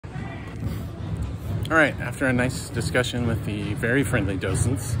All right, after a nice discussion with the very friendly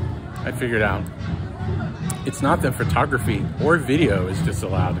docents, I figured out it's not that photography or video is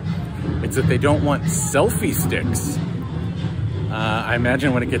disallowed. It's that they don't want selfie sticks. I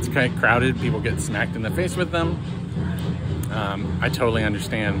imagine when it gets quite crowded, people get smacked in the face with them. I totally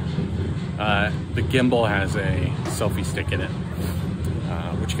understand. The gimbal has a selfie stick in it,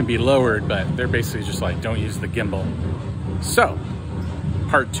 which can be lowered, but they're basically just like, don't use the gimbal. So,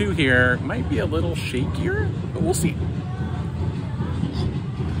 part 2 here might be a little shakier, but we'll see.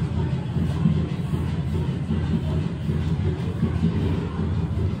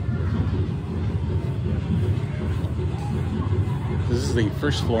 This is the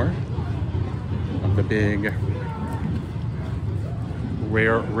first floor of the big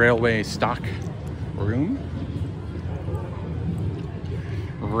railway stock room.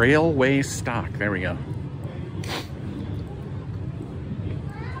 Railway stock, there we go.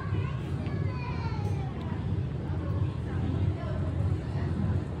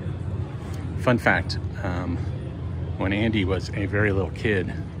 Fun fact, when Andy was a very little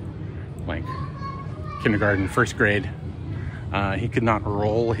kid, like kindergarten, first grade, he could not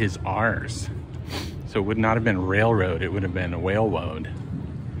roll his R's. So it would not have been railroad, it would have been whale-woad.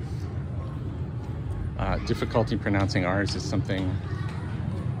 Difficulty pronouncing R's is something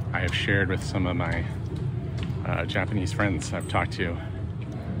I have shared with some of my Japanese friends I've talked to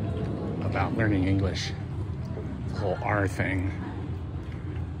about learning English. The whole R thing.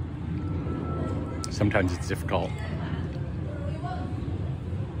 Sometimes it's difficult.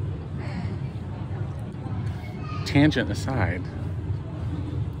 Tangent aside,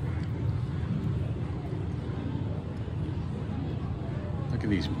 look at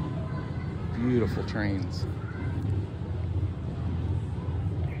these beautiful trains.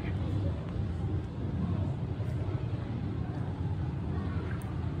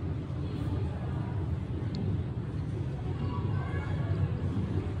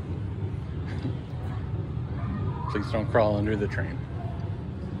 Please don't crawl under the train.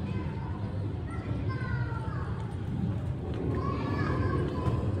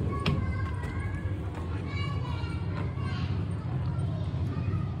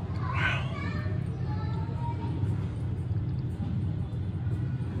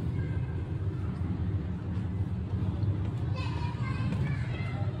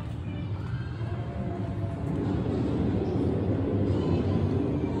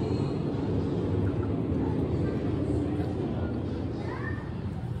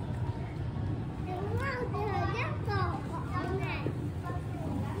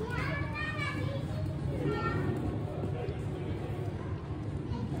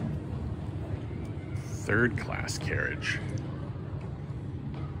 Third class carriage.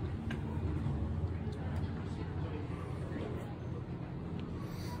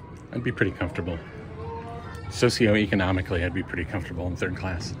 I'd be pretty comfortable. Socioeconomically, I'd be pretty comfortable in third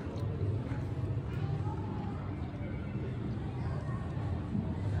class.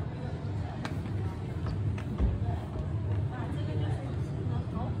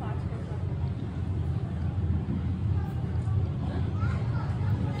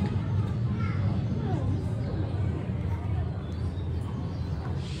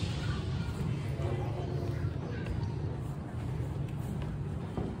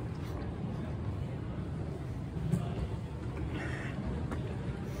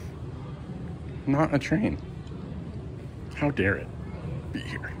 Not a train. How dare it be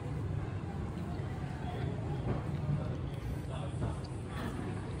here?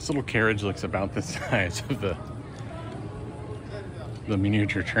 This little carriage looks about the size of the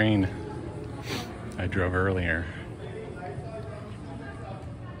miniature train I drove earlier.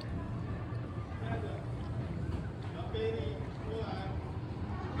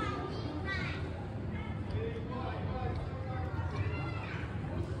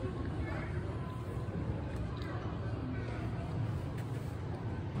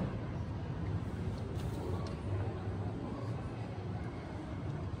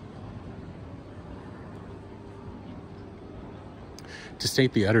 To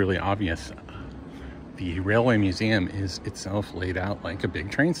state the utterly obvious, the Railway Museum is itself laid out like a big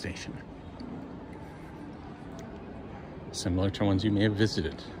train station, similar to ones you may have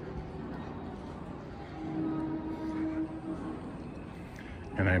visited.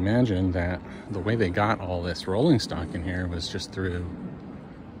 And I imagine that the way they got all this rolling stock in here was just through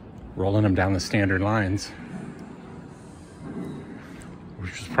rolling them down the standard lines,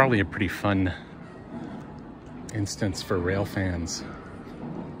 which was probably a pretty fun instance for rail fans,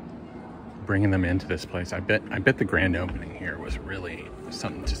 bringing them into this place. I bet the grand opening here was really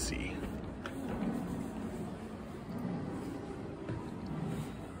something to see.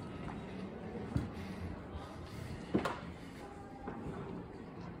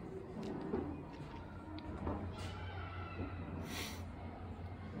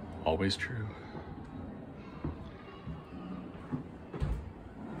 always true.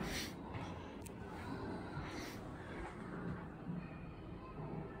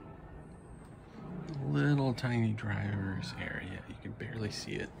 Little tiny driver's area. You can barely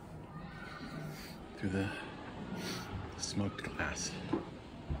see it through the smoked glass.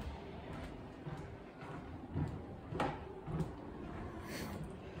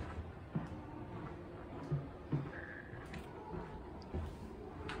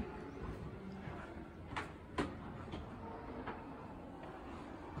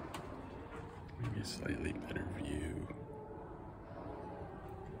 Maybe a slightly better view.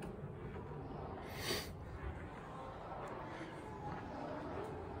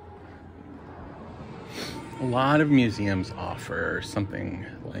 A lot of museums offer something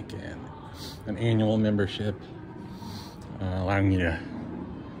like an annual membership, allowing you to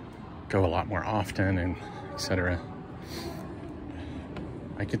go a lot more often, and etc.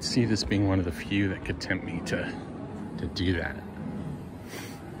 I could see this being one of the few that could tempt me to do that.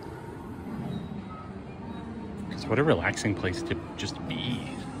 Because what a relaxing place to just be.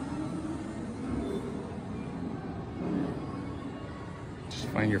 Just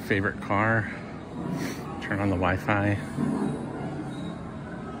find your favorite car. Turn on the Wi-Fi,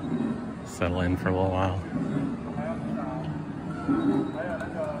 settle in for a little while.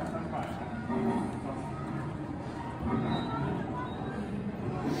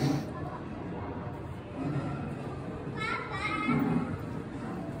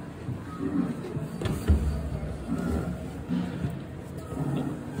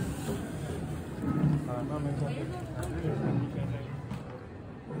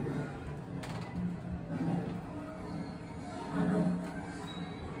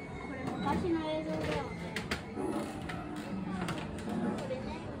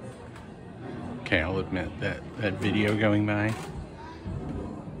 Okay, I'll admit that that video going by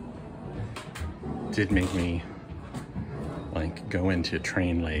did make me like go into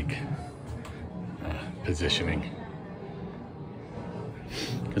train leg positioning.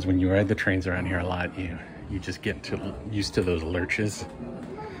 Because when you ride the trains around here a lot, you just get used to those lurches.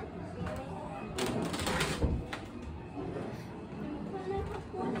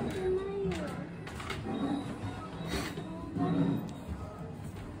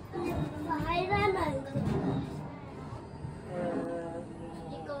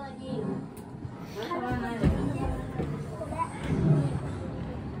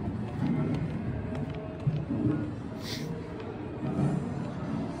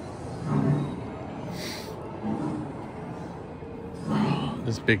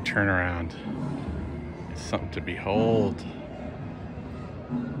 This big turnaround is something to behold.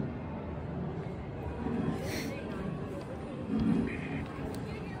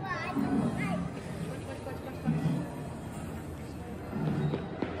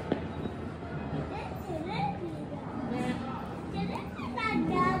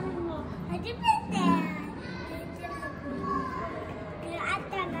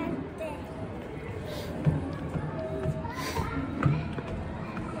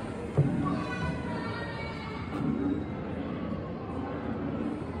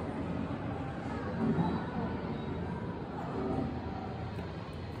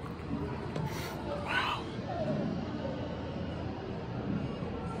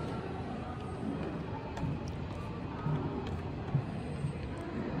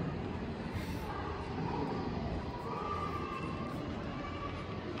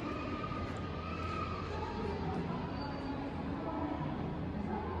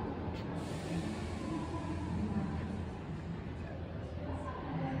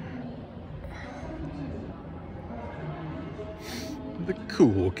 The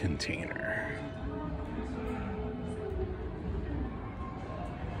cool container.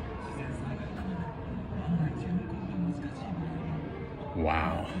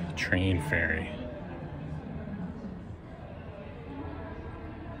 Wow, train ferry.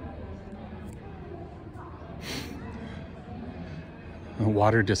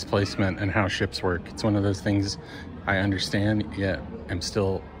 Water displacement and how ships work. It's one of those things I understand, yet I'm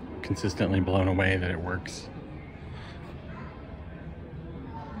still consistently blown away that it works.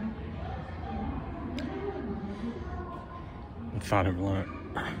 The thought of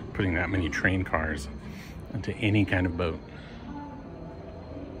putting that many train cars into any kind of boat.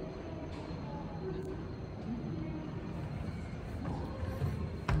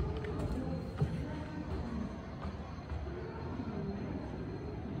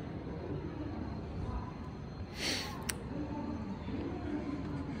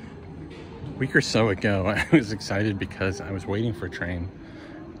 A week or so ago, I was excited because I was waiting for a train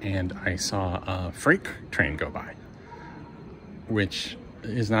and I saw a freight train go by, which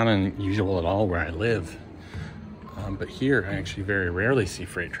is not unusual at all where I live. But here I actually very rarely see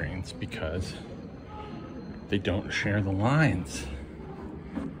freight trains because they don't share the lines.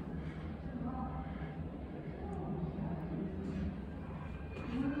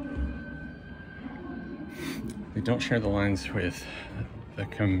 They don't share the lines with the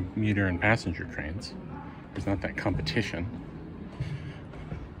commuter and passenger trains. There's not that competition.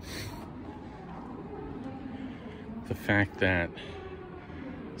 The fact that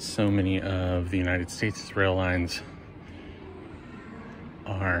so many of the United States rail lines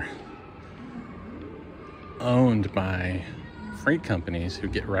are owned by freight companies who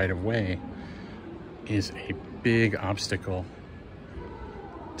get right of way is a big obstacle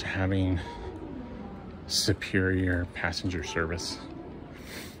to having superior passenger service.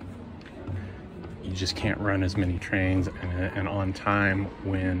 You just can't run as many trains and on time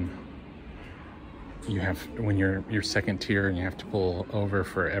when you're second tier and you have to pull over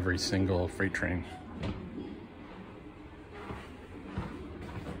for every single freight train.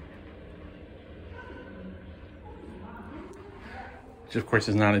 Which of course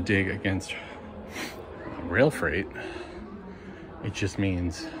is not a dig against rail freight. It just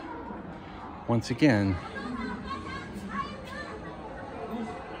means, once again,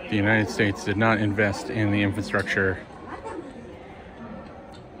 the United States did not invest in the infrastructure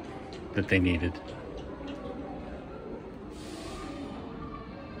that they needed.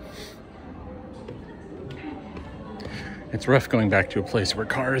 It's rough going back to a place where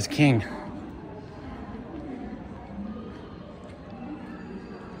car is king.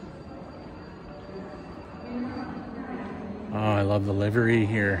 Oh, I love the livery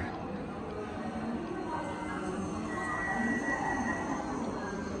here.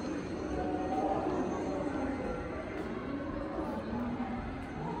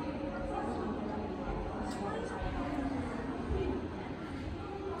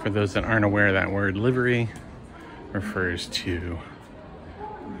 For those that aren't aware, that word livery refers to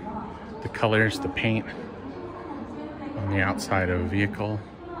the colors, the paint on the outside of a vehicle.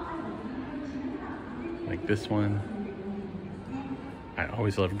 Like this one. I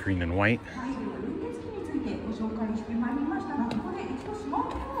always love green and white.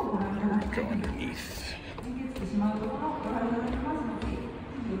 Go underneath.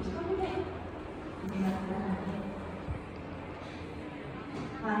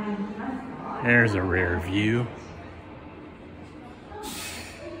 There's a rare view.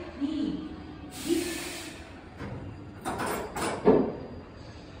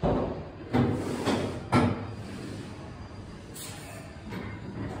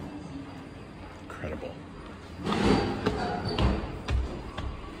 Incredible.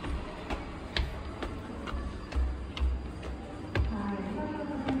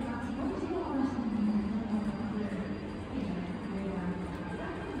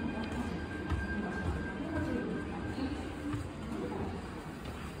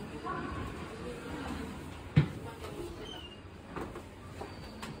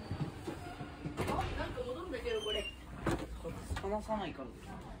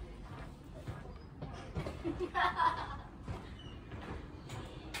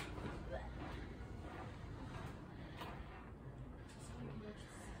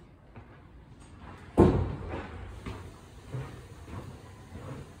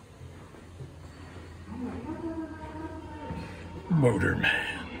 Motorman.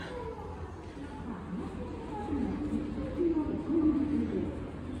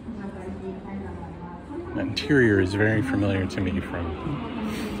 The interior is very familiar to me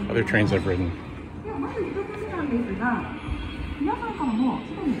from other trains I've ridden.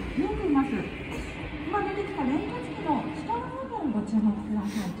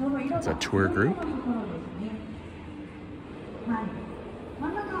 It's a tour group.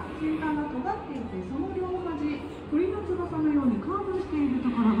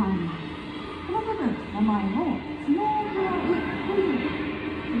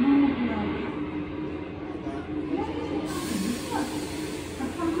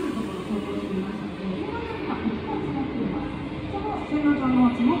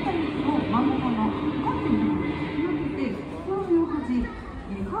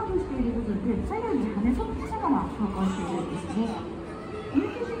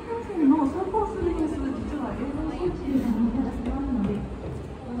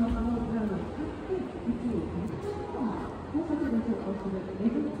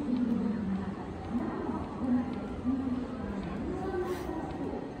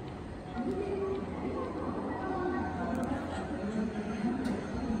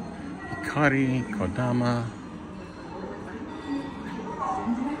 Hikari, Kodama.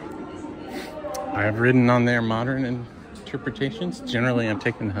 I have ridden on their modern and interpretations. Generally, I'm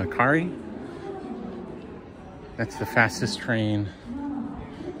taking the Hikari. That's the fastest train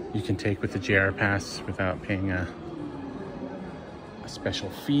you can take with the JR Pass without paying a special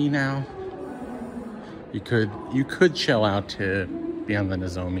fee now. You could shell out to be on the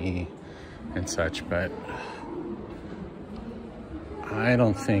Nozomi and such, but I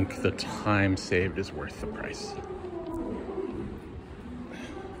don't think the time saved is worth the price.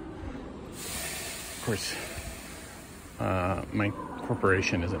 Of course, my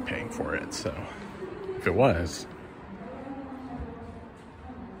corporation isn't paying for it, so if it was,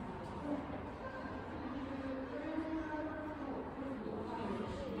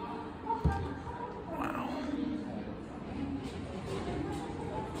 wow.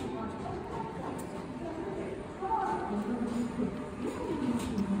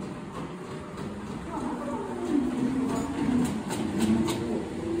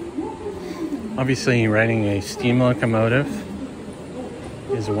 Obviously, riding a steam locomotive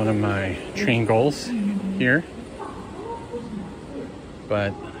is one of my train goals here,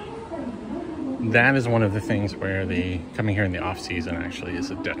 but that is one of the things where coming here in the off season actually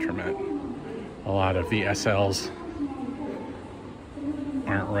is a detriment. A lot of the SLs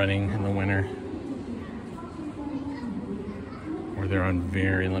aren't running in the winter, or they're on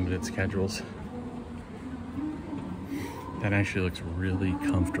very limited schedules. That actually looks really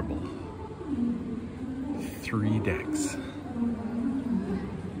comfortable. 3 decks.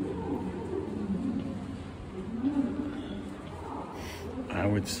 I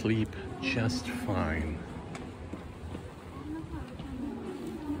would sleep just fine.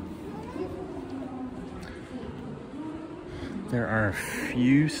 There are a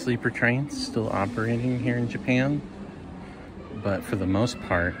few sleeper trains still operating here in Japan, but for the most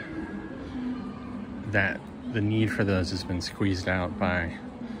part, the need for those has been squeezed out by,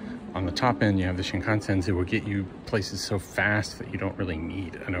 on the top end, you have the Shinkansens that will get you places so fast that you don't really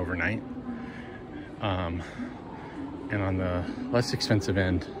need an overnight. And on the less expensive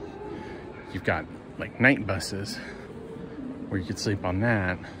end, you've got like night buses where you could sleep on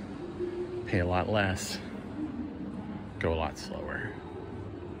that, pay a lot less, go a lot slower.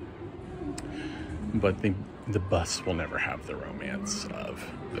 But the bus will never have the romance of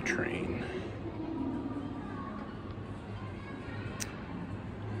the train.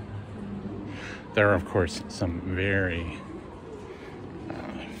 There are, of course, some very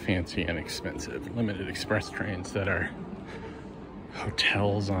fancy and expensive limited express trains that are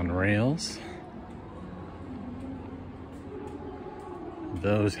hotels on rails.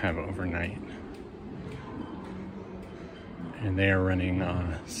 Those have overnight, and they are running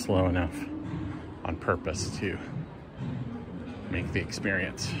slow enough on purpose to make the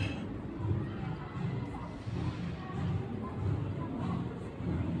experience.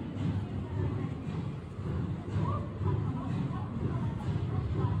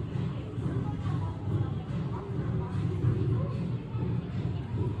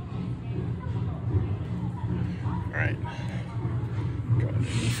 Alright, go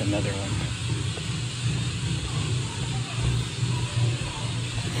underneath another one.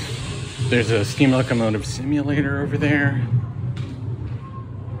 There's a steam locomotive simulator over there.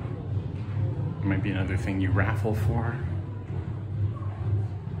 Might be another thing you raffle for.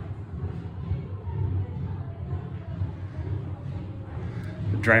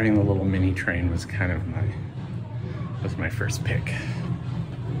 Driving the little mini train was kind of my first pick.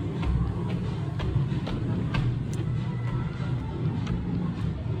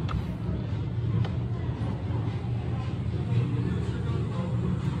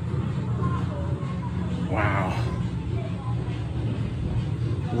 Wow.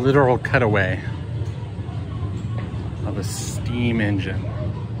 Literal cutaway of a steam engine.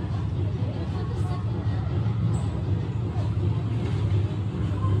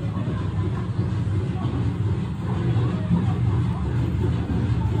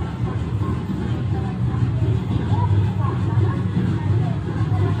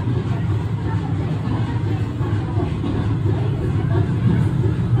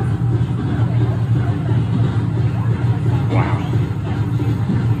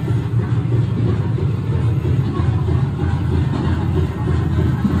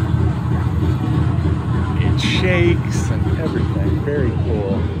 Shakes and everything. Very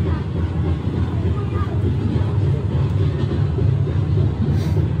cool.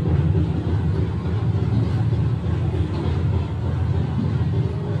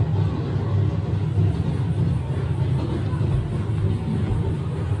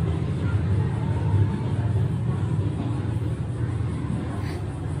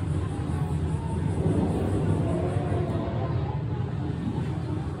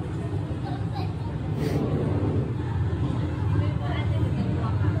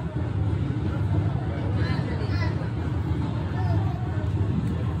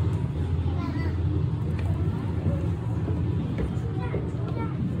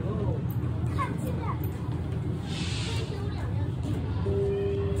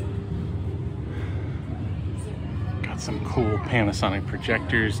 some cool Panasonic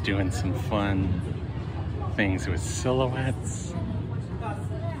projectors doing some fun things with silhouettes.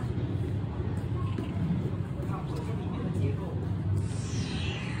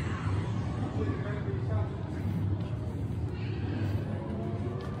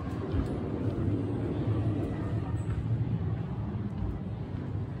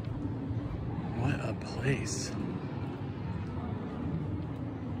 What a place.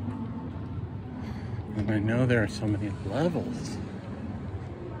 And I know there are so many levels.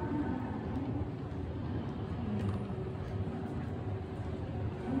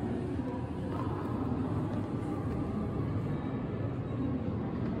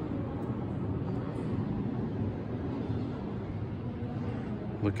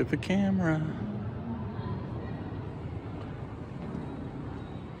 Look at the camera.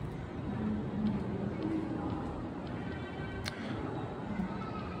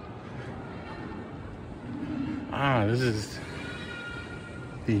 Ah, this is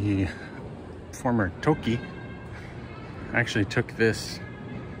the former Toki. I actually took this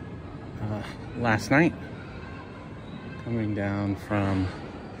last night coming down from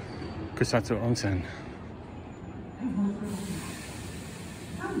Kusatsu Onsen.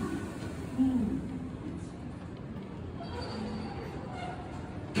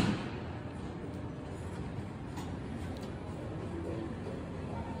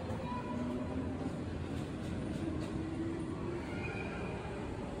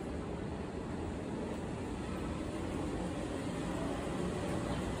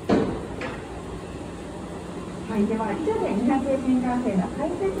はい、では以上で200系新幹線の開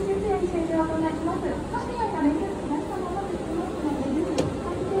設実演終了となります。バスのために皆様の説明のできる開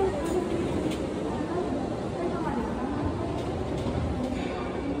設実演最後までご覧くださ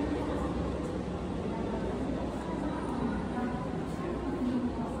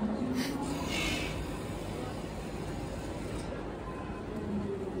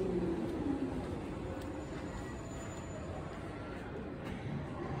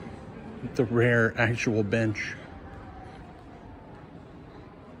い。 The rare actual bench.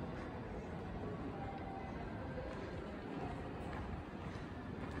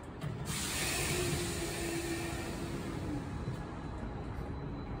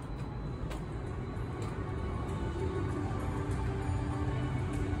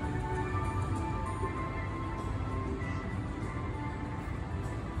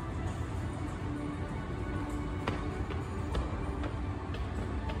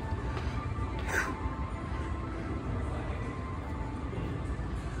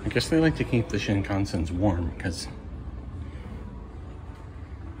 I guess they like to keep the Shinkansens warm because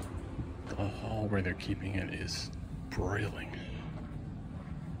the hall where they're keeping it is broiling.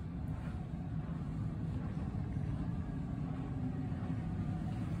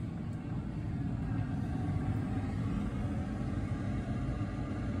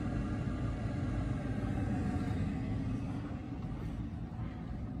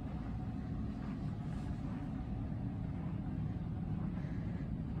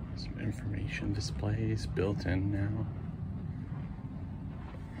 Some information displays built in now.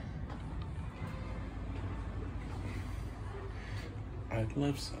 I'd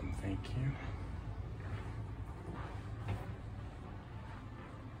love some, thank you.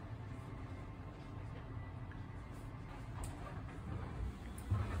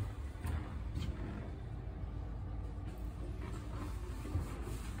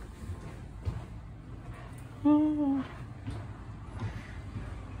 Oh.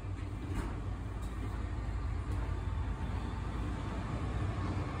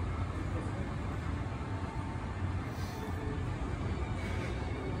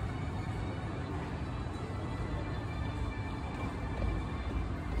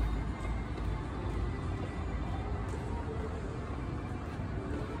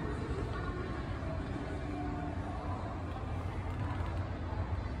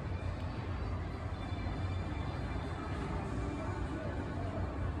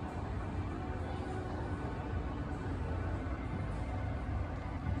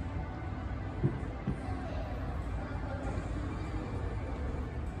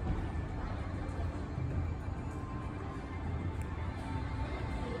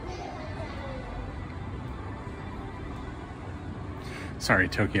 Sorry,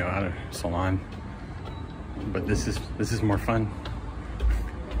 Tokyo Auto Salon, but this is more fun.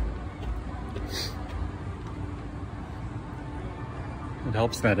 It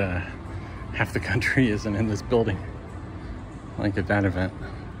helps that half the country isn't in this building, like at that event.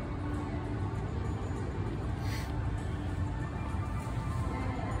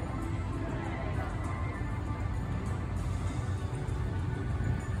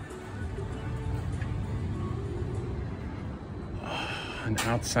 an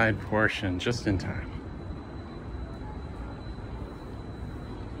outside portion just in time.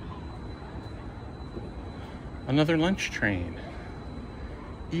 Another lunch train.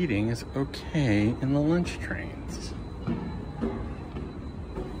 Eating is okay in the lunch trains.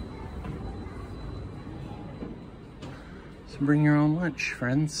 So bring your own lunch,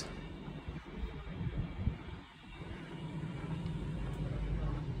 friends.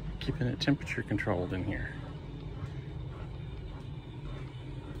 Keeping it temperature controlled in here.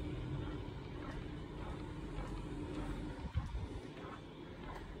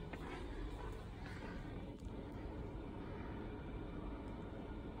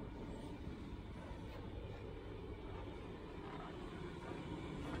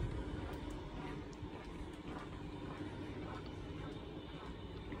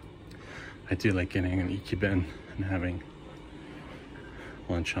 I do like getting an Ichiben and having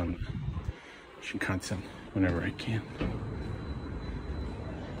lunch on Shinkansen whenever I can.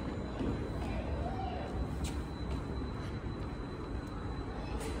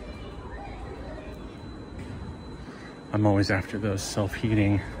 I'm always after those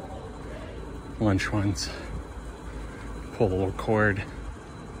self-heating lunch ones. Pull the little cord.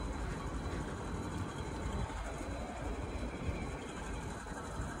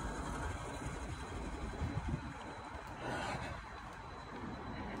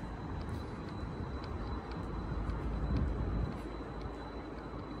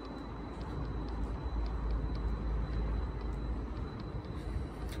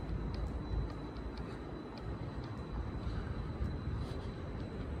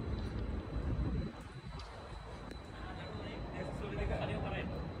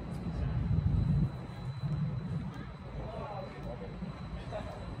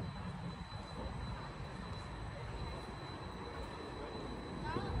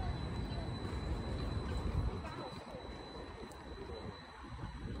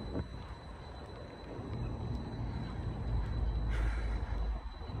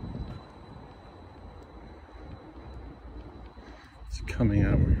 Coming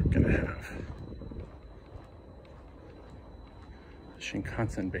out, we're gonna have a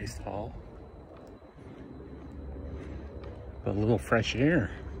Shinkansen-based hall, but a little fresh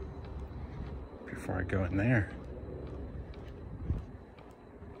air before I go in there.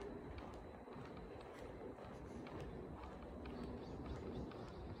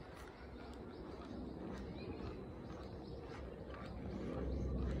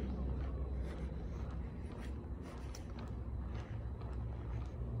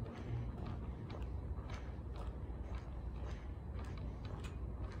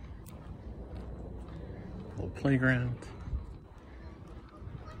 Playground.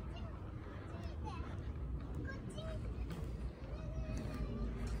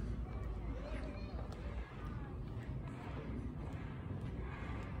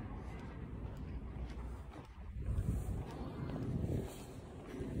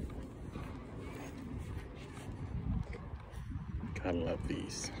 Gotta love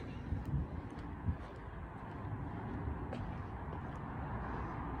these.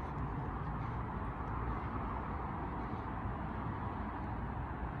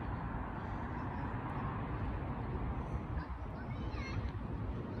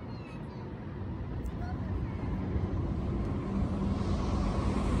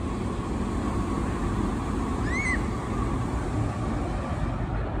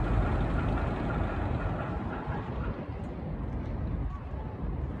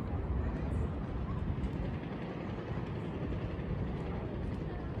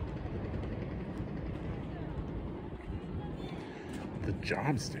 The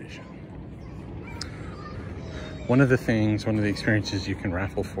job station. One of the experiences you can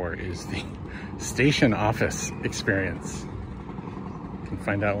raffle for is the station office experience. You can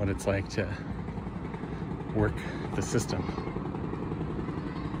find out what it's like to work the system.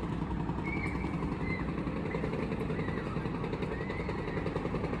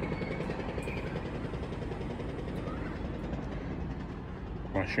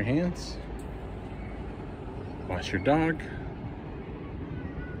 Wash your hands. Wash your dog.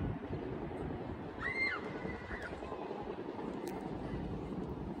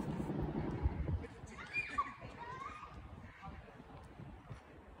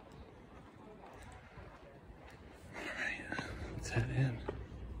 Let's head in.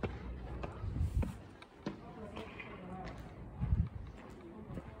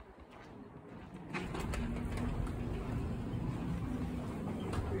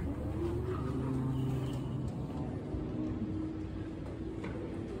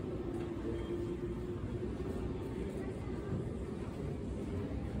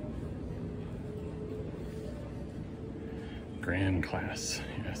 Grand class.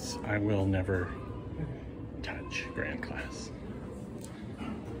 Yes, I will never touch Grand class.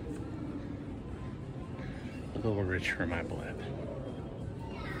 A little rich for my blood.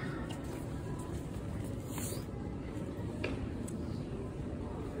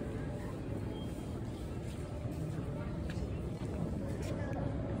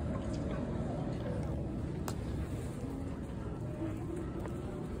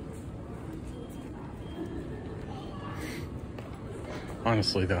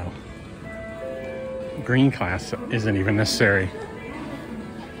 Honestly though, green class isn't even necessary.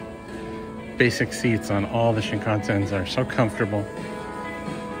 Basic seats on all the Shinkansens are so comfortable.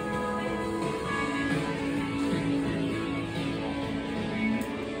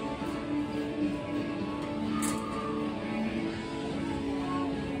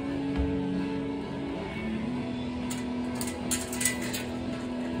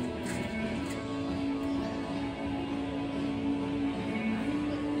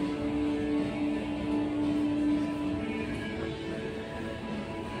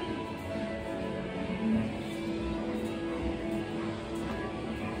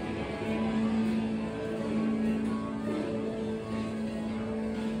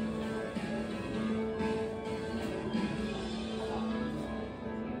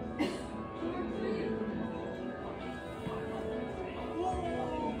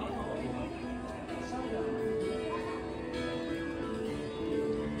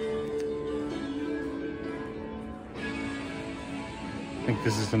 I think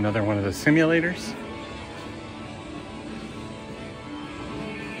this is another one of the simulators.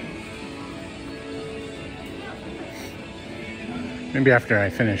 Maybe after I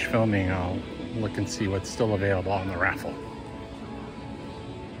finish filming, I'll look and see what's still available on the raffle.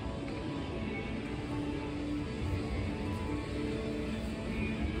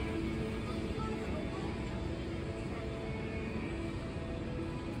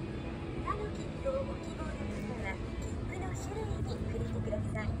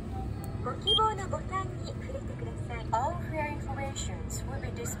 All of your information will be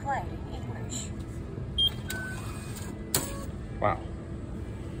displayed in English. Wow.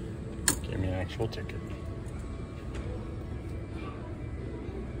 Gave me an actual ticket.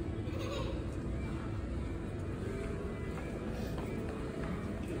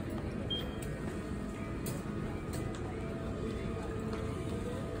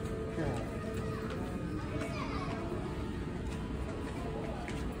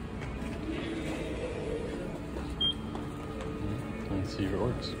 Let's see if it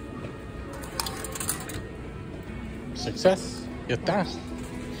works. Success! Yatta!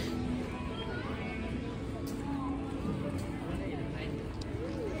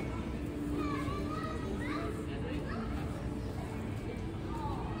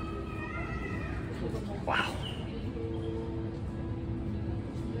 Wow.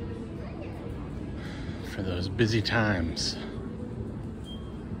 For those busy times.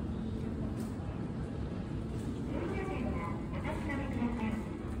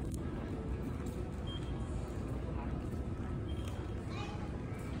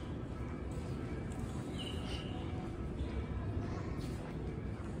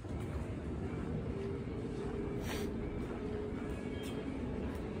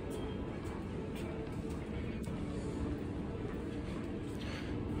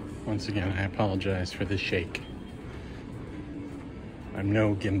 Once again, I apologize for the shake. I'm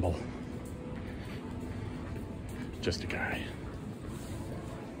no gimbal. Just a guy.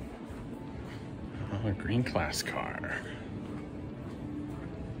 Oh, a green class car.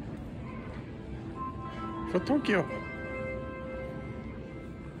 For Tokyo.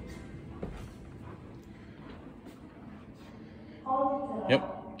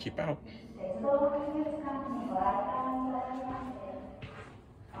 Yep, keep out.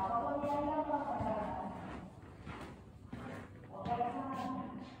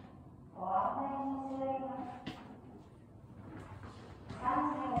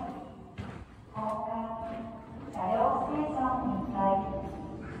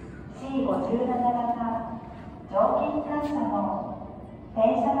 C57 型常勤感謝の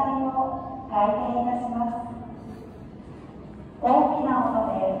電車代を開店いたします。大きな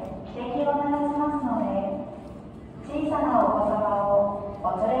音で汽笛を鳴らしますので、小さなお子様をお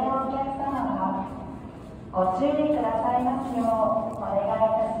連れのお客様がご注意くださいますようお願いい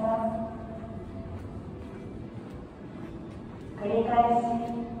たします。繰り返し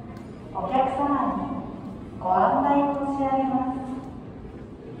お客様にご案内申し上げます。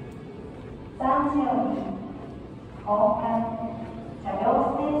3時より本館車両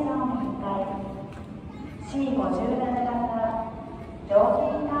ステーション1階 C57 型常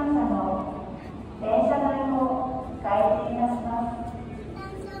勤感謝の電車代を開店いたします。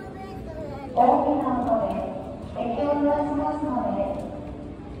大きな音で敵を鳴らしますので、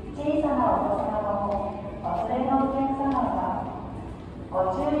小さなお子様をお連れのお客様はご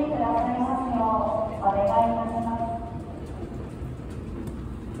注意くださいますようお願いいたします。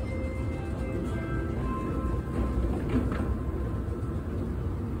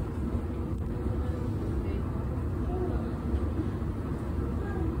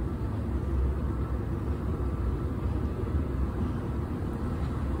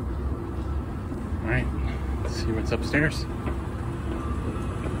All right, let's see what's upstairs.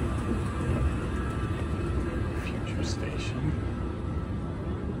 Future station.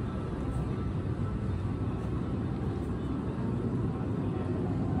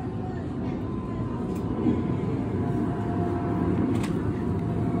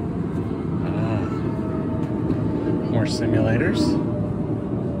 More simulators.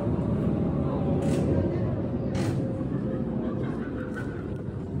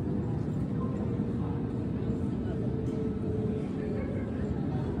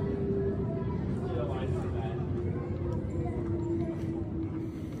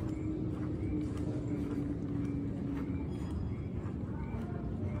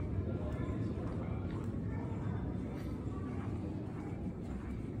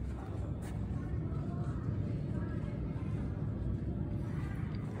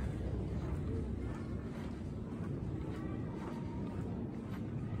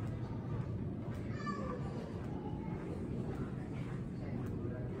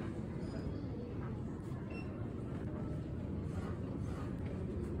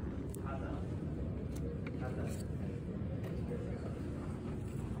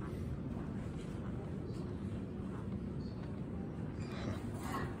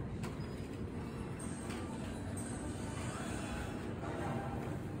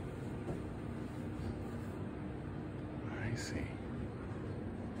 I see.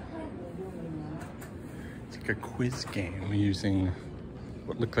 It's like a quiz game using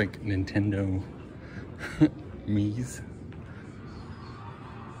what look like Nintendo Mii's.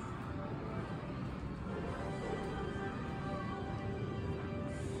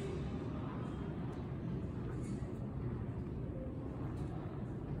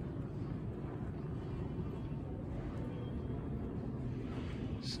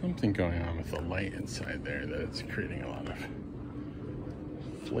 Something going on with the light inside there that it's creating a lot of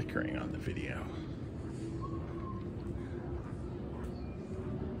flickering on the video.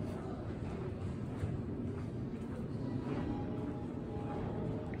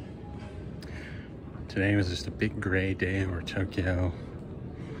 Today was just a big gray day over Tokyo.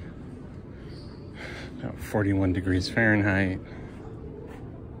 About 41 degrees Fahrenheit.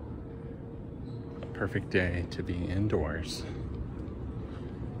 A perfect day to be indoors.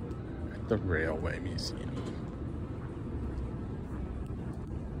 The Railway Museum.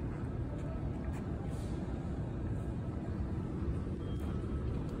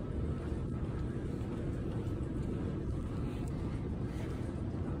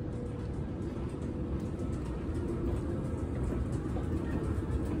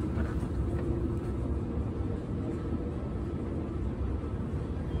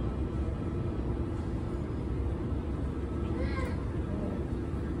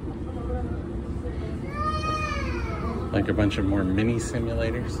 Like a bunch of more mini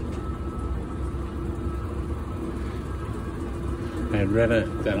simulators. I had read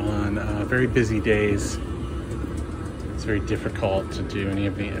that on very busy days, it's very difficult to do any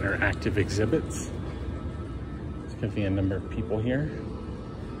of the interactive exhibits. There's going to be a number of people here.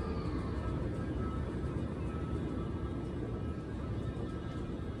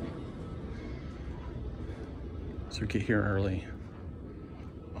 So get here early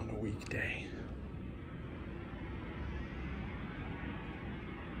on a weekday.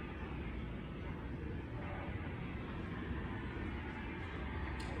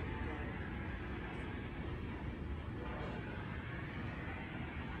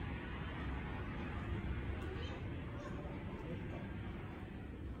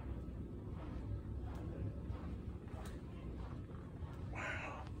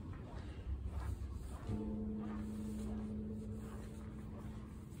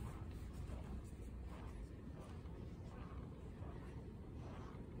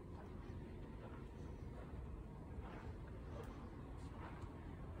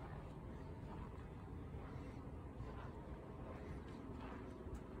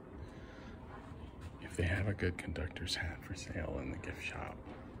 If they have a good conductor's hat for sale in the gift shop,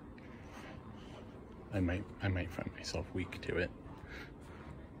 I might find myself weak to it.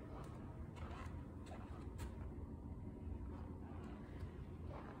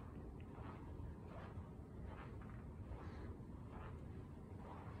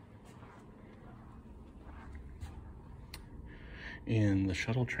 In the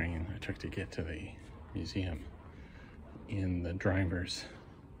shuttle train I took to get to the museum, in the driver's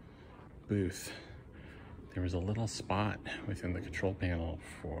booth, there was a little spot within the control panel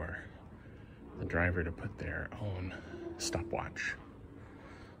for the driver to put their own stopwatch.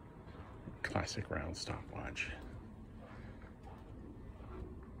 Classic round stopwatch.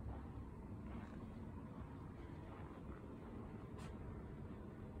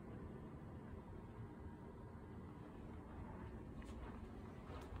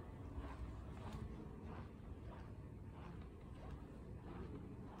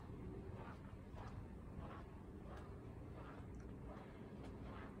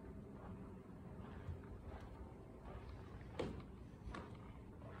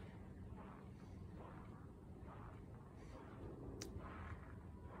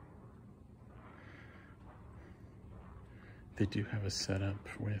 They do have a setup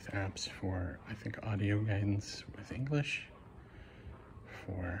with apps for, I think, audio guidance with English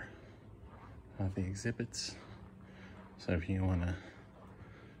for the exhibits. So if you want to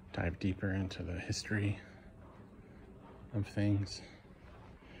dive deeper into the history of things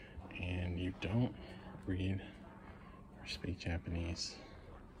and you don't read or speak Japanese,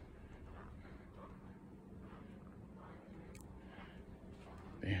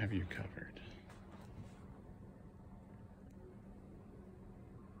 they have you covered.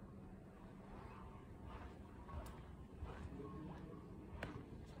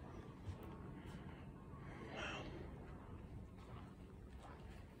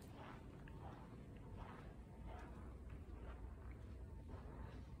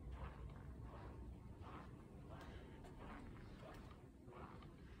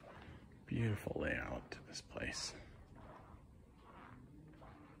 Beautiful layout to this place.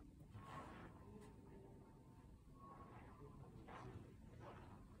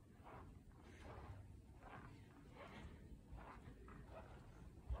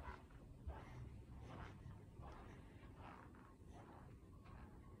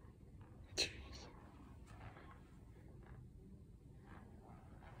 Jeez.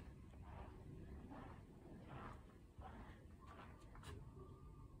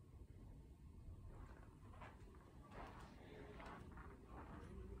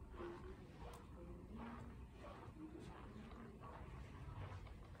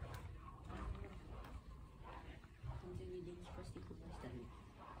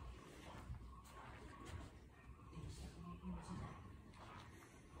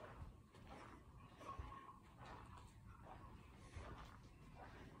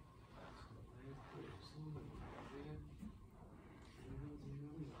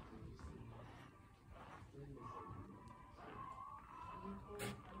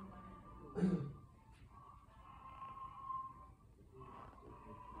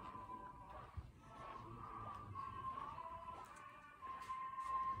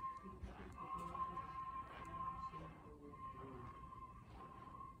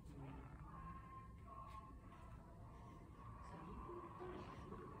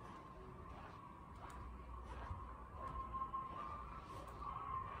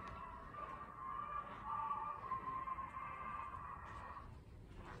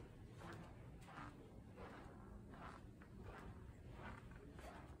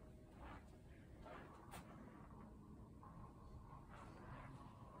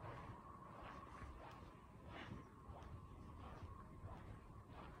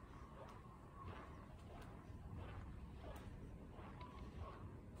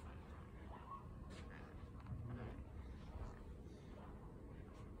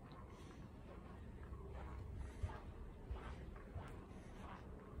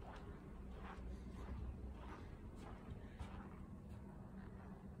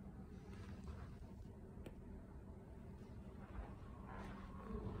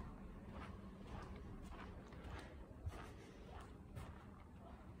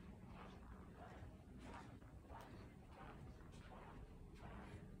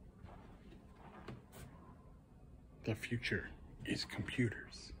 The future is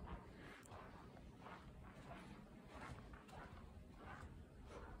computers.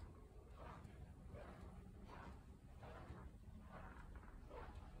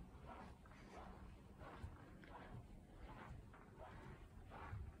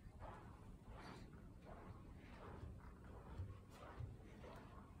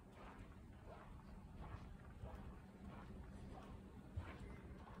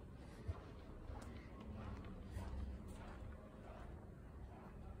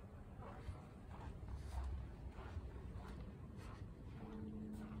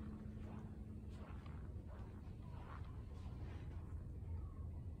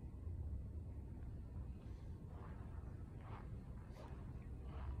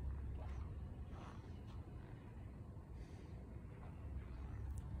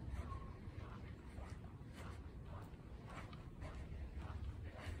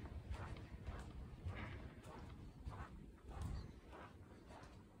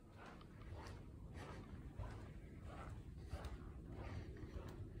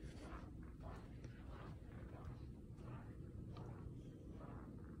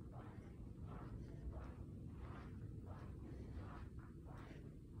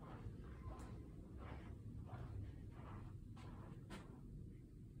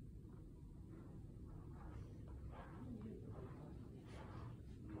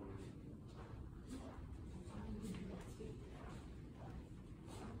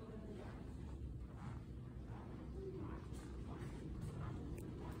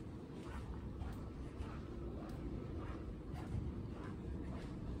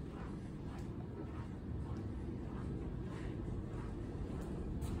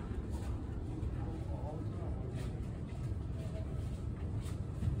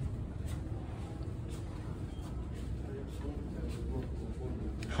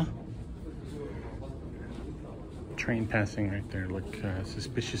 train passing right there look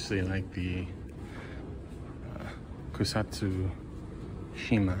suspiciously like the Kusatsu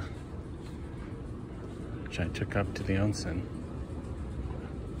Shima, which I took up to the onsen.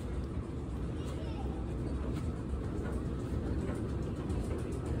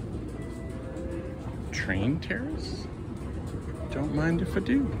 Train terrace? Don't mind if I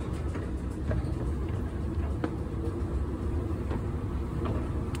do.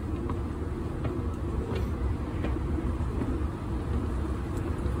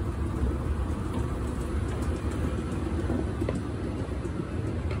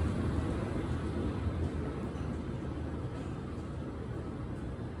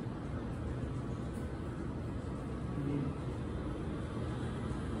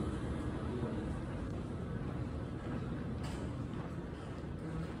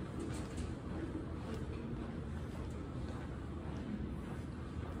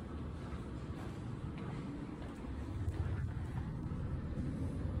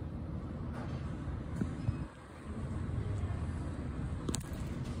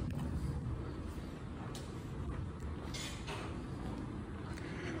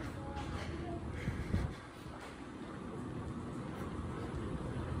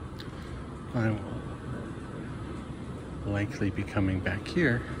 I will likely be coming back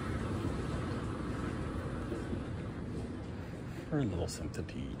here for a little something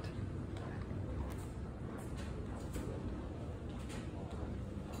to eat.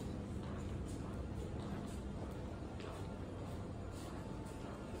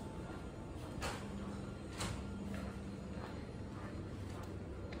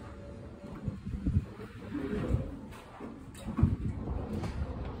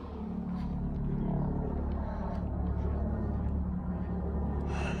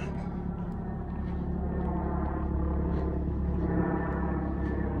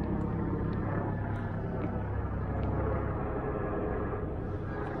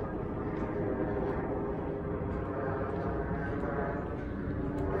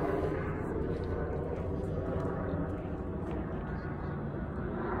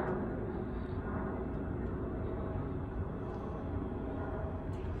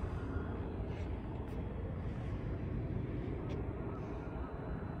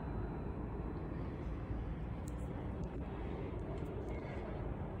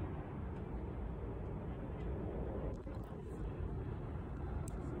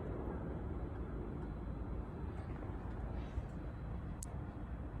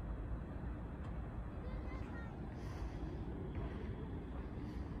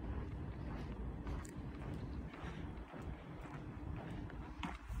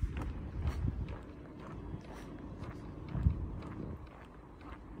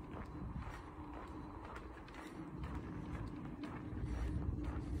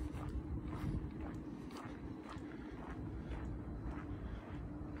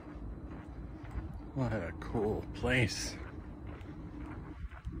 What a cool place.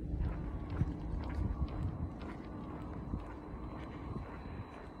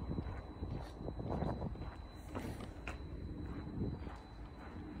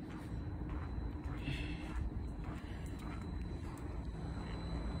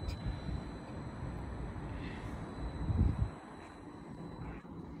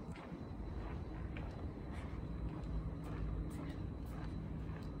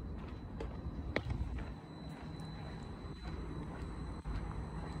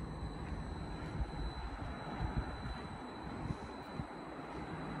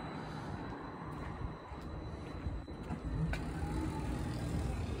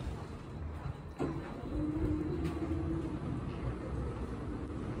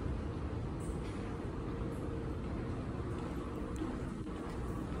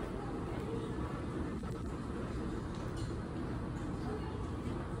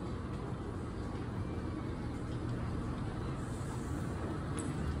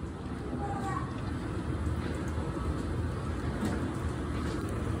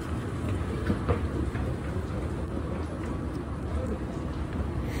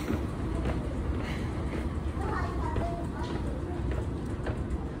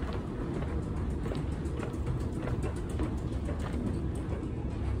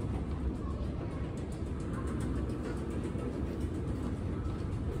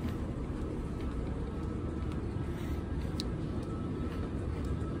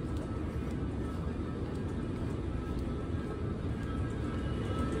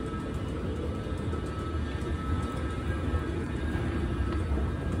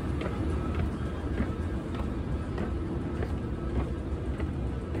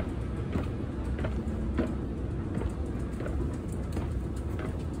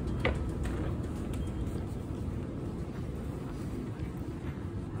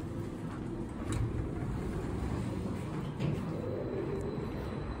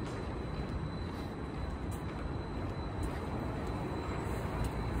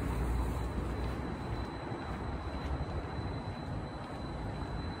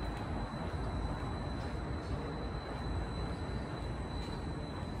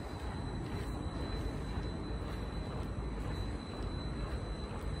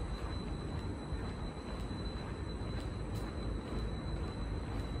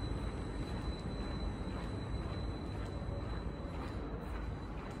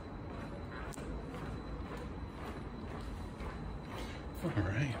 All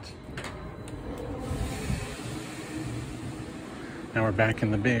right. Now we're back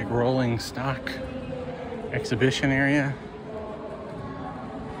in the big rolling stock exhibition area.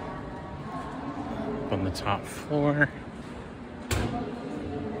 Up on the top floor.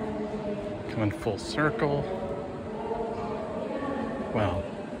 Coming full circle. Well,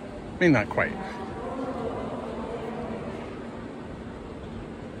 I mean, not quite.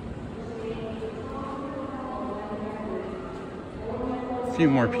 A few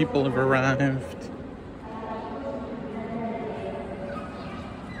more people have arrived.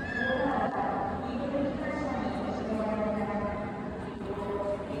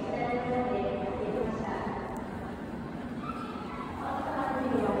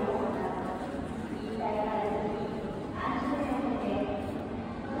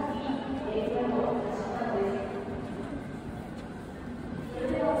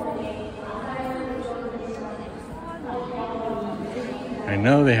 I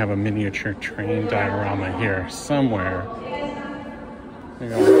know they have a miniature train diorama here somewhere. There you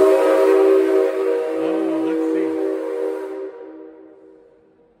go. Oh, let's see.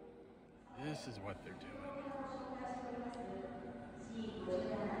 This is what they're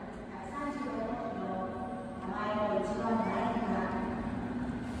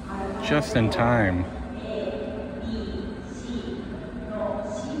doing. Just in time.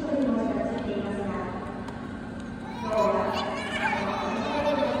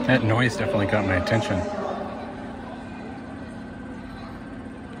 That noise definitely got my attention.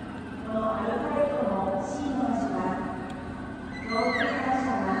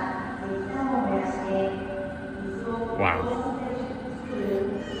 Wow.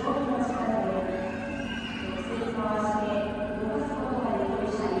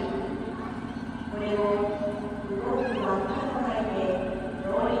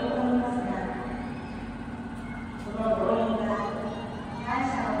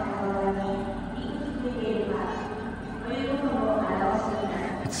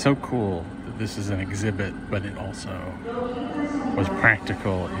 It's so cool that this is an exhibit, but it also was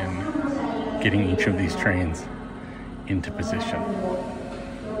practical in getting each of these trains into position.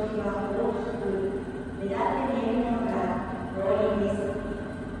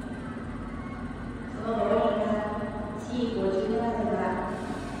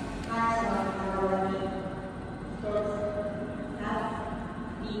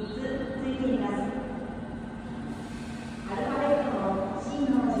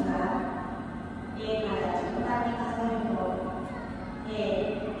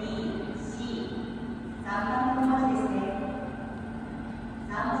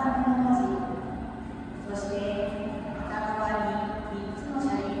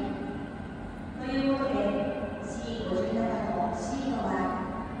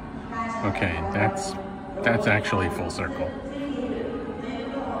 Okay, that's actually full circle.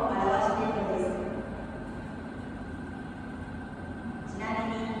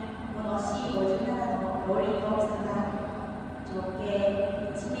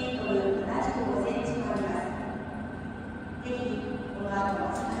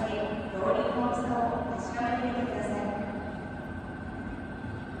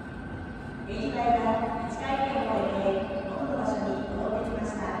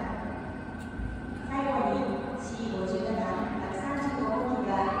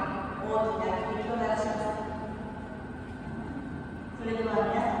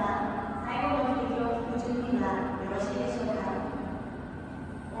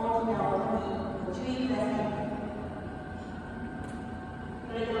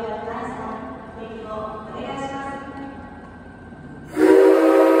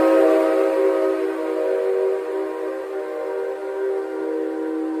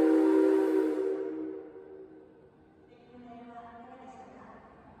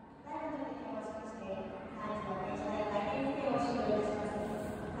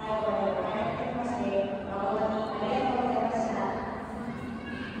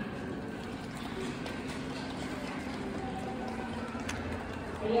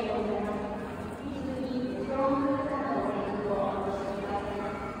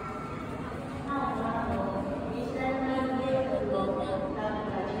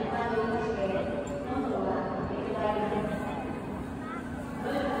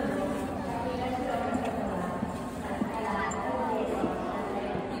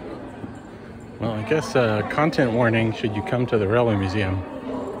 Well, I guess content warning should you come to the Railway Museum.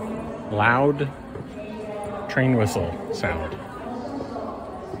 Loud train whistle sound.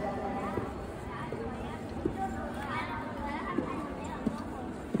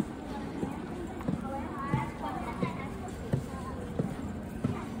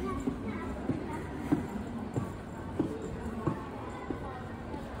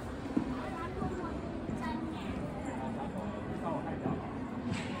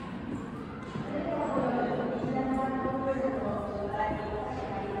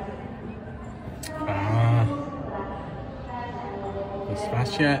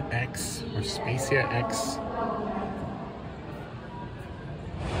 Spacia X or Spacia X.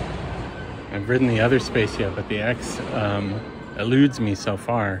 I've ridden the other Spacia, but the X eludes me so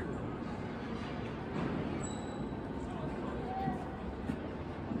far.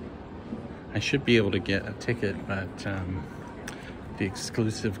 I should be able to get a ticket, but the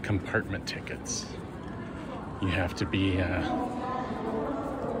exclusive compartment tickets, you have to be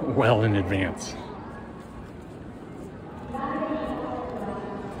well in advance.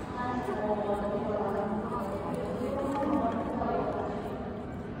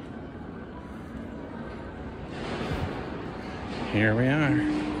 Here we are.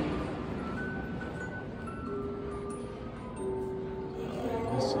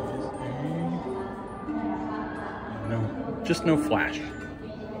 This is just no flash.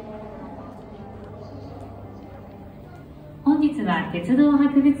 本日は鉄道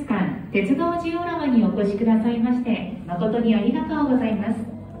博物館鉄道ジオラマにお越しくださいまして誠にありがとうございます。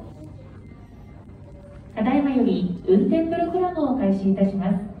ただいまより運転プログラムを開始いたしま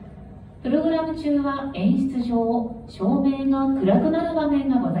す。プログラム中は演出上、照明が暗くなる場面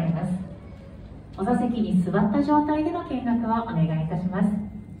がございます。お座席に座った状態での見学をお願いいたします。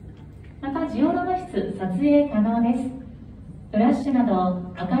また、ジオラマ室撮影可能です。フラッシュな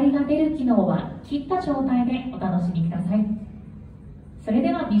ど明かりが出る機能は切った状態でお楽しみください。それ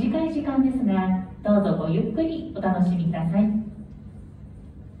では短い時間ですが、どうぞごゆっくりお楽しみください。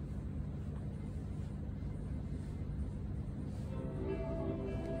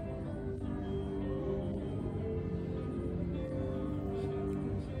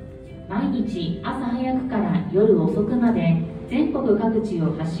毎日朝早くから夜遅くまで全国各地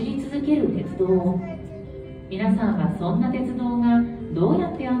を走り続ける鉄道。皆さんはそんな鉄道がどうや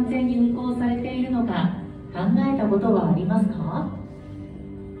って安全に運行されているのか考えたことはありますか？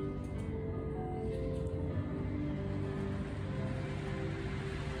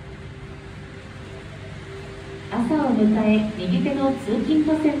朝を迎え、右手の通勤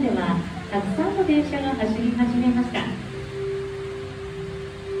路線ではたくさんの電車が走り始めました。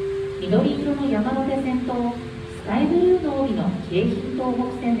緑色の山手線とスカイブルーの帯の京浜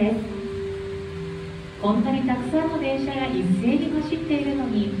東北線です。こんなにたくさんの電車が一斉に走っているの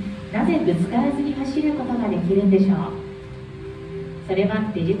になぜぶつからずに走ることができるんでしょう。それ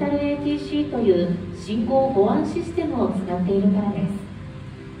はデジタル ATC という信号保安システムを使っているからで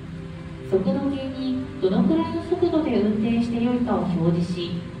す。速度計にどのくらいの速度で運転してよいかを表示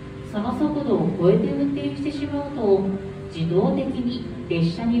し、その速度を超えて運転してしまうと自動的に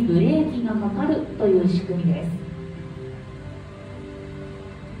列車にブレーキがかかるという仕組みです。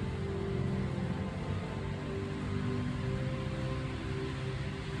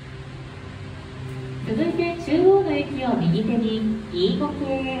続いて中央の駅を右手に飯後系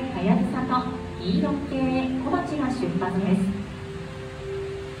へはやぶさと飯六系へ小町が出発です。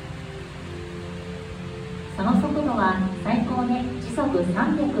その速度は最高で時速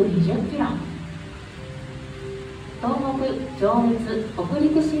320キロ。東北、上越、北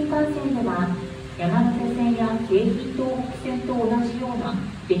陸新幹線では山手線や京浜東北線と同じような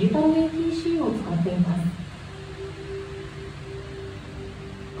デジタル ATC を使っています。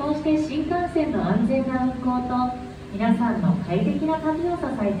こうして新幹線の安全な運行と皆さんの快適な旅を支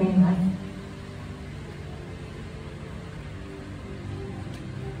えています。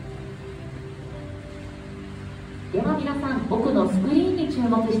では皆さん、奥のスクリーンに注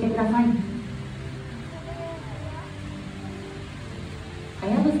目してください。は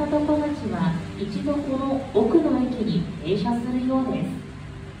やぶさと小町は一度この奥の駅に停車するようです。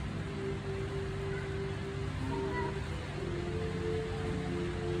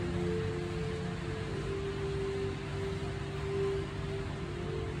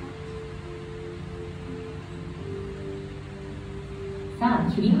さ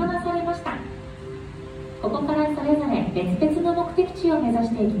あ、切り離されました。ここからそれぞれ別々の目的地を目指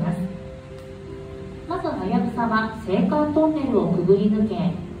していきます。まずはやぶさは青函トンネルをくぐり抜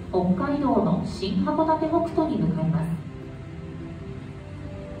け、北海道の新函館北斗に向かいます。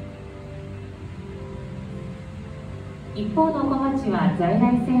一方の小町は在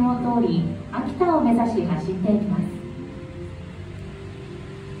来線を通り秋田を目指し走っていきます。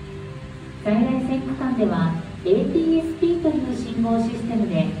在来線区間では ATSP という信号システム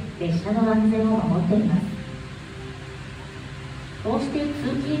で列車の安全を守っています。こうして通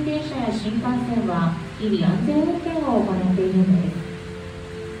勤電車や新幹線は日々安全運転を行っているのです。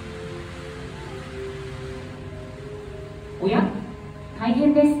おや、大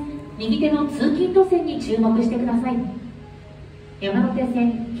変です。右手の通勤路線に注目してください。山手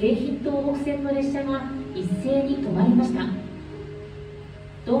線、京浜東北線の列車が一斉に止まりました。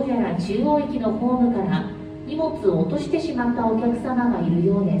どうやら中央駅のホームから2荷物を落としてしまったお客様がいる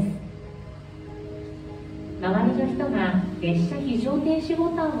ようです。周りの人が列車非常停止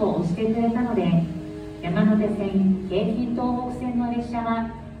ボタンを押してくれたので、山手線、京浜東北線の列車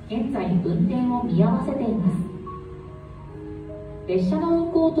は現在運転を見合わせています。列車の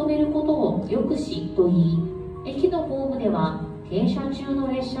運行を止めることを抑止と言い、駅のホームでは停車中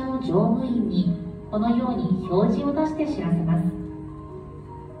の列車の乗務員にこのように表示を出して知らせます。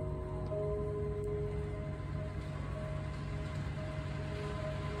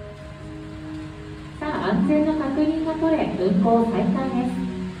さあ、安全の確認が取れ、運行再開です。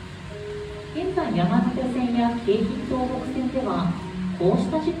現在山手線や京浜東北線ではこうし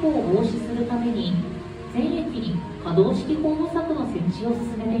た事故を防止するために全駅に可動式ホーム柵の設置を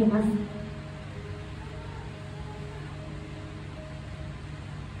進めています。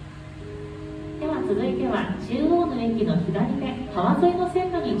では続いては中央の駅の左手川沿いの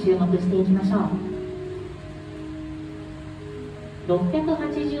線路に注目していきましょう。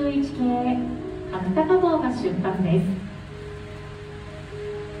681系白鷹号が出発です。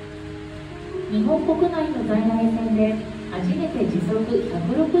日本国内の在来線で初めて時速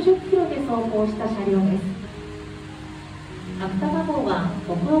160キロで走行した車両です。白鷹号は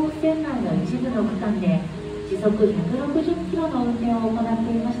北北線内の一部の区間で時速160キロの運転を行っ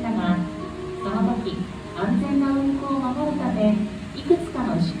ていましたが、その時安全な運行を守るためいくつか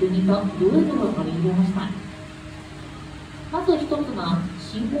の仕組みとルールを取り入れました。まず一つが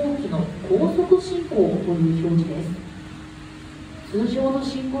信号機の高速信号という表示です。通常の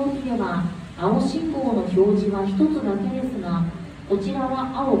信号機では青信号の表示は1つだけですが、こちら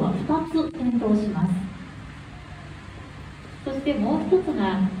は青が2つ点灯します。そしてもう一つ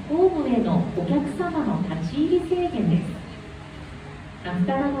がホームへのお客様の立ち入り制限です。白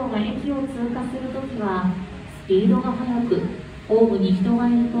鷹号が駅を通過するときはスピードが速く、ホームに人が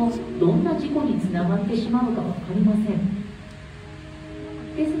いるとどんな事故につながってしまうか分かりません。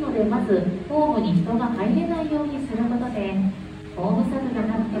ですので、まずホームに人が入れないようにすることでホーム柵が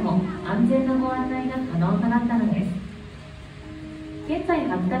なくても安全なご案内が可能となったのです。現在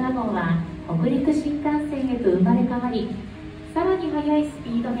白鷹号は北陸新幹線へと生まれ変わり、さらに速いスピ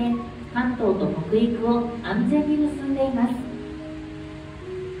ードで関東と北陸を安全に結んでいます。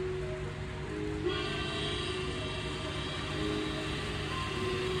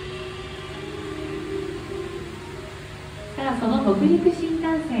さあ、その北陸新幹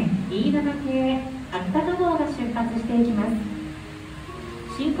線 E7 系白鷹号が出発していきます。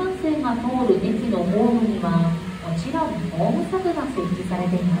新幹線が通る駅のホームにはもちろんホーム柵が設置され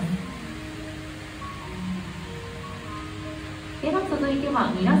ています。では続いて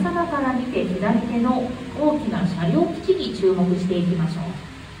は皆様から見て左手の大きな車両基地に注目していきましょう。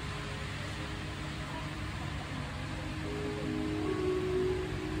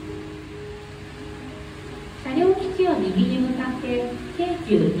車両基地を右に向かって京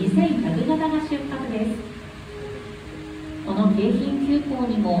急2100型が出発です。この京浜急行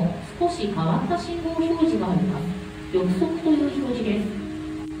にも少し変わった信号表示があります。翼速という表示で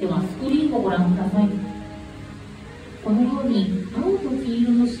す。ではスクリーンをご覧ください。このように青と黄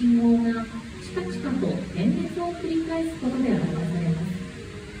色の信号がチカチカと点滅を繰り返すことで表されます。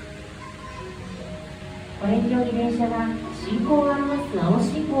これにより電車は信号を表す青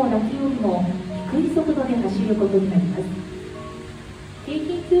信号だけよりも低い速度で走ることになります。京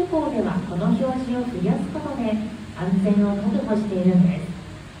浜急行ではこの表示を増やすことで安全を確保しているんで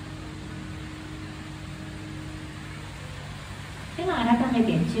す。では改め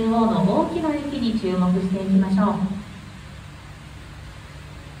て中央の大きな駅に注目していきましょう。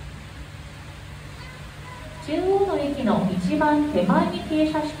中央の駅の一番手前に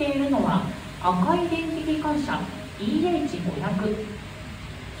停車しているのは赤い電気機関車 EH500。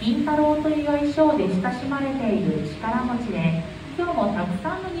 金太郎という愛称で親しまれている力持ちで、今日もたく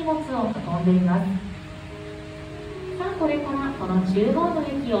さんの荷物を運んでいます。さあ、これからこの中央の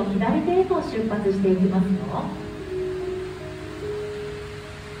駅を左手へと出発していきますよ。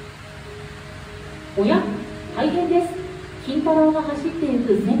おや、大変です。金太郎が走ってい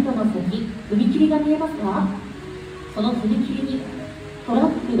く線路の先、踏切が見えますか？その踏切にトラッ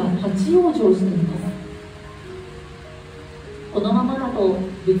クが立ち往生しています。このままだと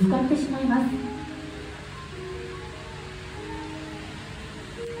ぶつかってしまいます。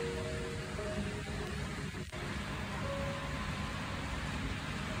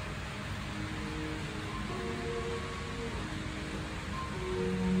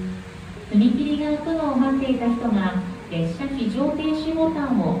踏切が開くのを待っていた人が列車非常停止ボタ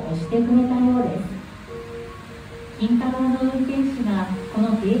ンを押してくれたようです。金太郎の運転士がこ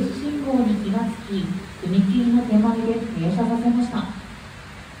の停止信号に気がつき、踏切の手前で停車させました。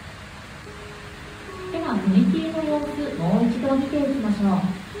では踏を見ていきましょう。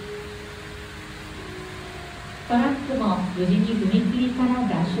トラックも無事に踏切から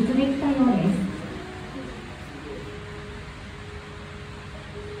脱出できたようです。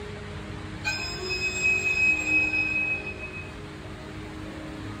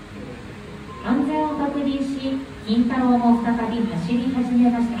安全を確認し、金太郎も再び走り始め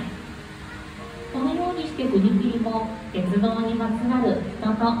ました。このようにして踏切も鉄道にまつわる人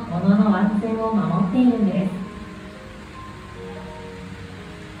と物の安全を守っているんです。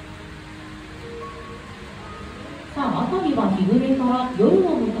さあ、辺りは日暮れから夜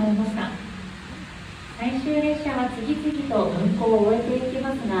を迎えました。最終列車は次々と運行を終えていき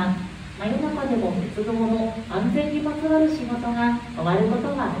ますが、真夜中でも鉄道の安全にまつわる仕事が終わること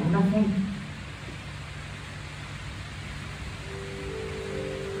はありません。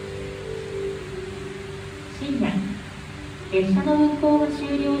深夜、列車の運行が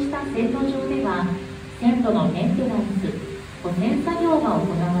終了した線路上では、線路のメンテナンス、保線作業が行わ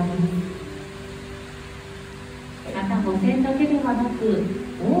れます。また保線だけではなく、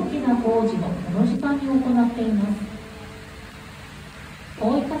大きな工事もこの時間に行っています。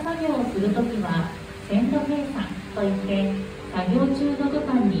こういった作業をするときは、線路閉鎖といって、作業中の区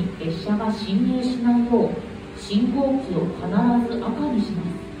間に列車が進入しないよう、信号機を必ず赤にします。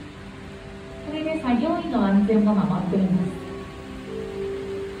これで作業員の安全も守っていま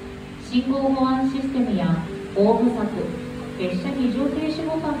す。信号保安システムや後部策、列車非常停止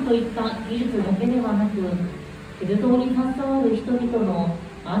ボタンといった技術だけではなく、鉄道に携わる人々の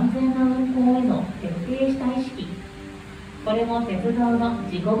安全な運行への徹底した意識、これも鉄道の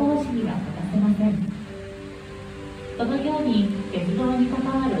事故防止には欠かせません。そのように鉄道に関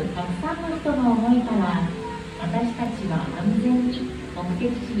わるたくさんの人の思いから、私たちは安全に目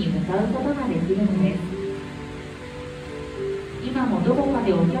的地に向かうことができるのです。今もどこか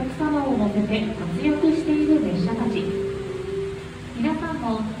でお客様を乗せて活躍している列車たち。皆さん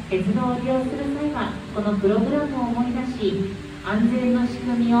も鉄道を利用する際はこのプログラムを思い出し、安全の仕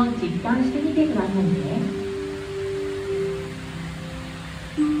組みを実感してみてくださいね。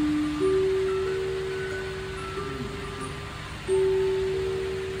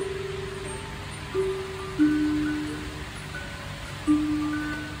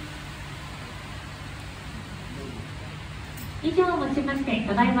以上をもちまして、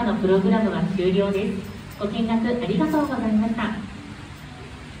ただいまのプログラムは終了です。ご見学ありがとうございました。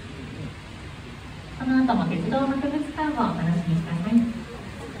この後も鉄道博物館をお楽しみください。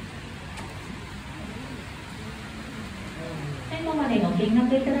最後までご見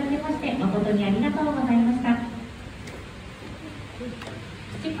学いただきまして誠にありがとうございました。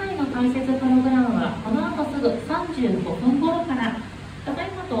次回の解説プログラムはこの後すぐ35分頃から、ただい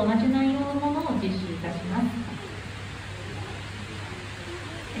まと同じ内容のものを実施いたします。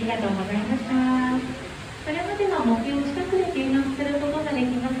ありがとうございました。それまでは模型を近くで見学することができ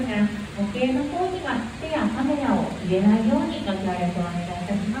ますが、模型の方には手やカメラを入れないようにご協力をお願いい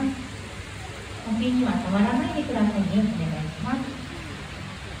たします。模型には触らないでくださいね。お願いします。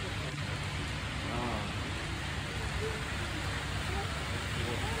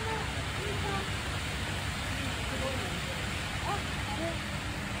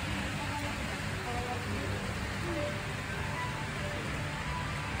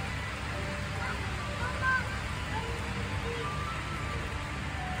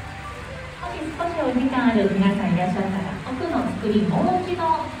少しお時間ある皆さんいらっしゃったら、奥のスクリーンもう一度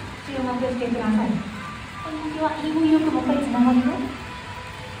注目してください。こんにちは、EV よくもっかりつながります。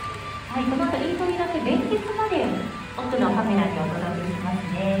はい、この後 EV だけ連結まで奥のカメラにお届けします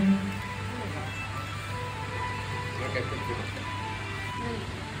ね。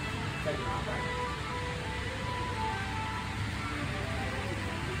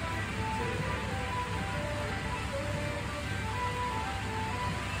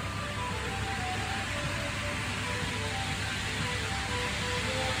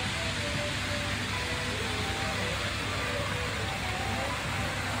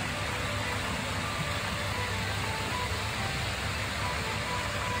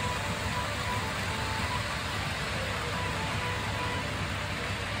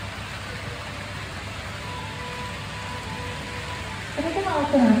それでは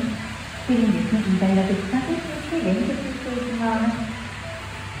奥のスクリーンですね、2台だけ使って連結していきます。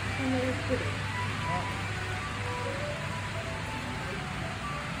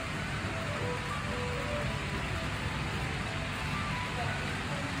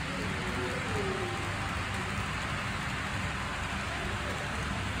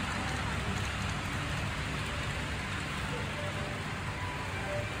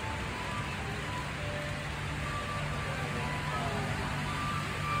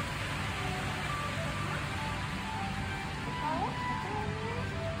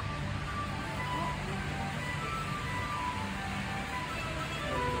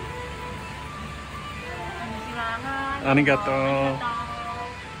Arigato.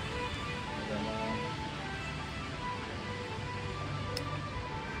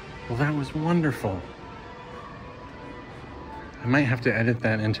 Well, that was wonderful. I might have to edit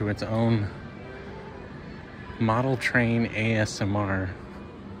that into its own model train ASMR.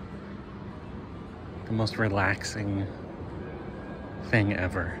 The most relaxing thing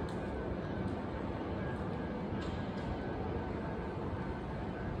ever.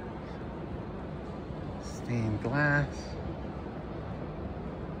 Stained glass.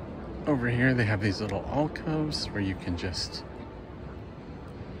 Over here they have these little alcoves where you can just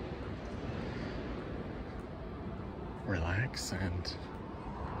relax and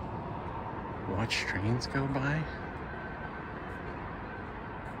watch trains go by.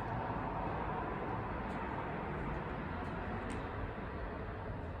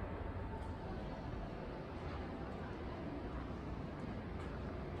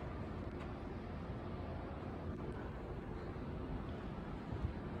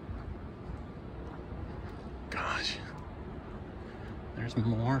 Gosh, there's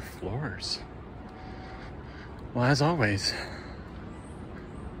more floors. Well, as always,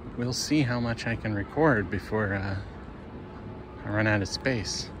 we'll see how much I can record before I run out of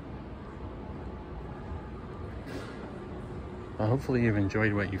space. Well, hopefully you've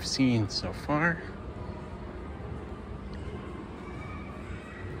enjoyed what you've seen so far.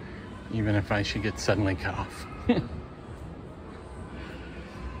 Even if I should get suddenly cut off.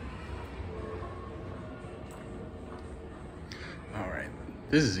 Alright,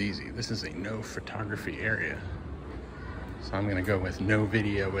 this is easy. This is a no photography area. So I'm gonna go with no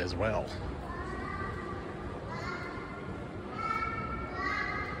video as well.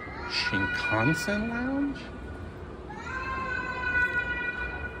 Shinkansen Lounge?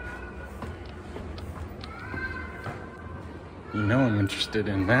 You know I'm interested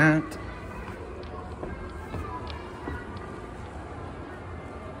in that.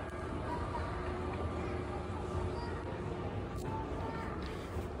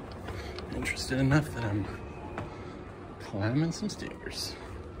 Interested enough that I'm climbing some stairs.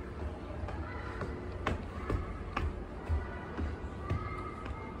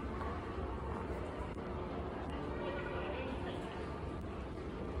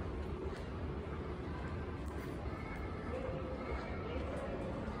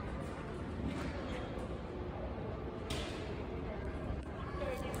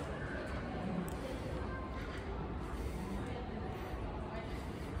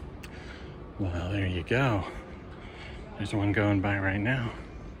 Well, there you go. There's one going by right now.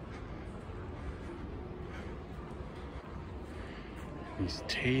 These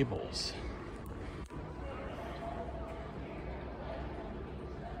tables.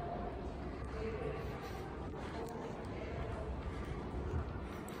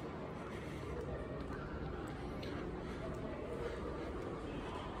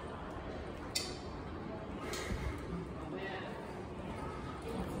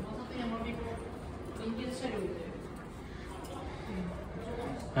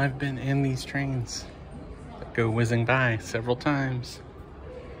 I've been in these trains that go whizzing by several times.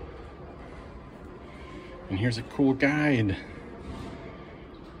 And here's a cool guide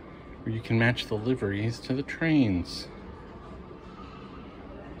where you can match the liveries to the trains.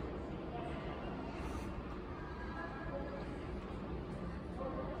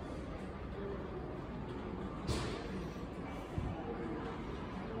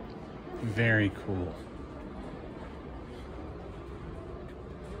 Very cool.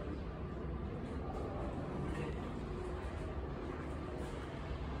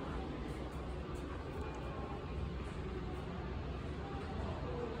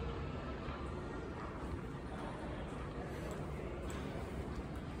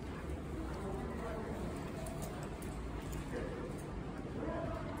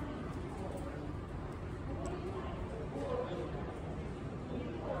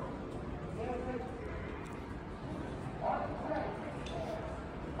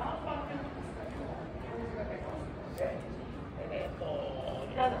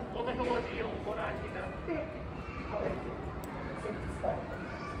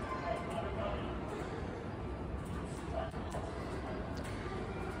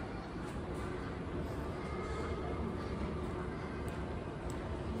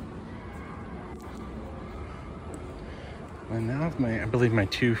 And now I believe my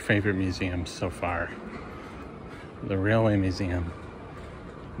two favorite museums so far. The Railway Museum,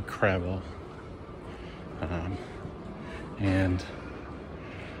 incredible. And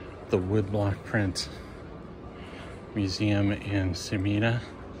the Woodblock Print Museum in Sumida.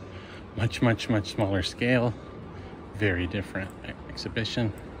 Much smaller scale. Very different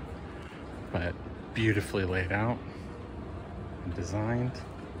exhibition, but beautifully laid out. and designed.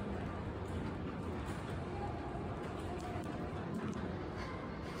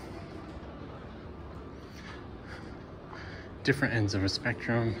 Different ends of a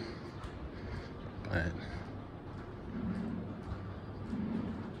spectrum, but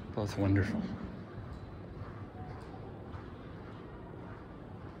both wonderful.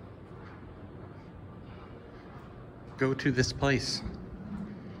 Go to this place.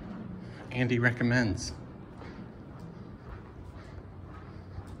 Andy recommends.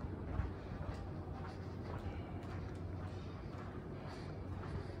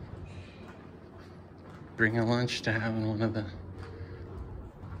 Bring a lunch to have in one of the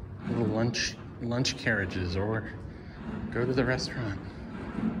little lunch carriages, or go to the restaurant.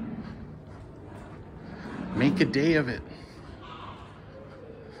 Make a day of it.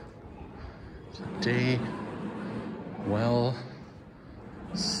 It's a day well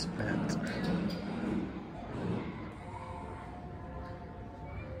spent.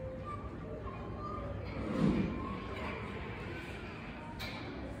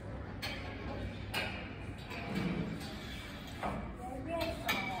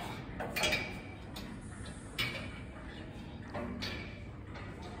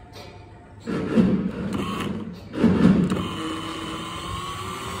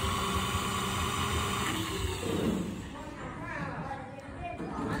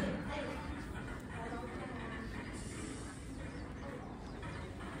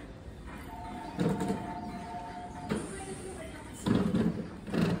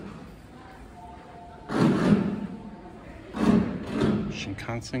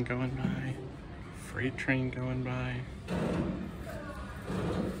 Shinkansen going by, freight train going by.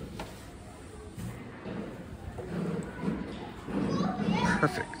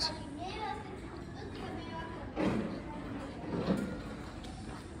 Perfect.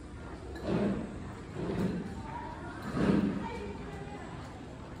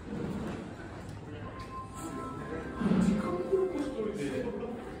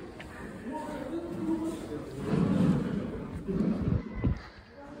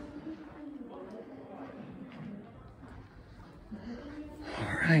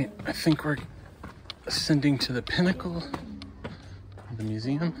 Alright, I think we're ascending to the pinnacle of the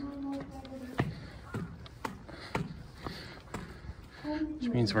museum, which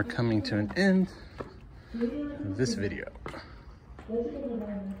means we're coming to an end of this video.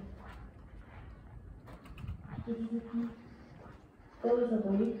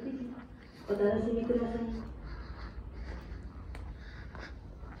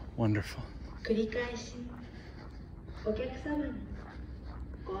 Wonderful. 繰り返しお客様に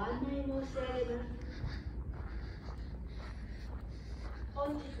ご案内申し上げます。本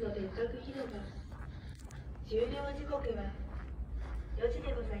日の別格広場終了時刻は4時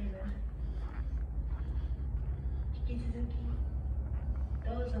でございます。引き続き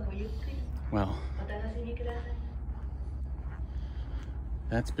どうぞごゆっくりお楽しみください。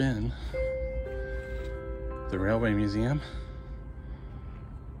 That's been the Railway Museum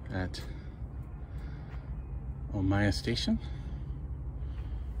at Omiya Station.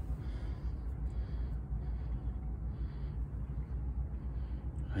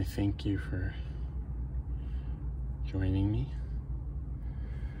 I thank you for joining me.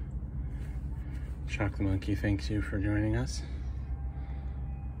 Shock the Monkey thanks you for joining us.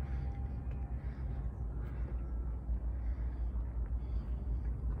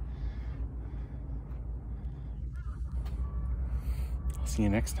 I'll see you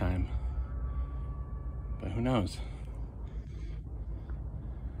next time. But who knows?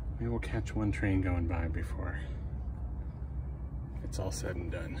 Maybe we'll catch one train going by before it's all said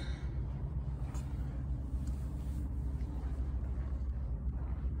and done.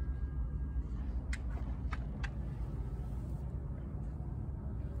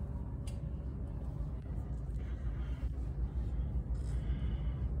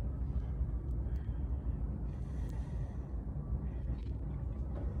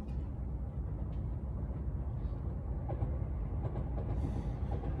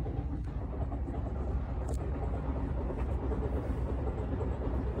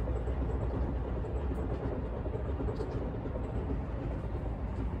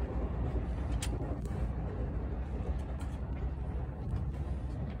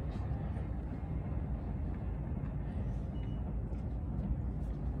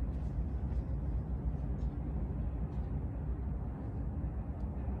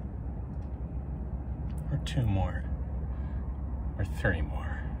 Or 2 more, or 3 more.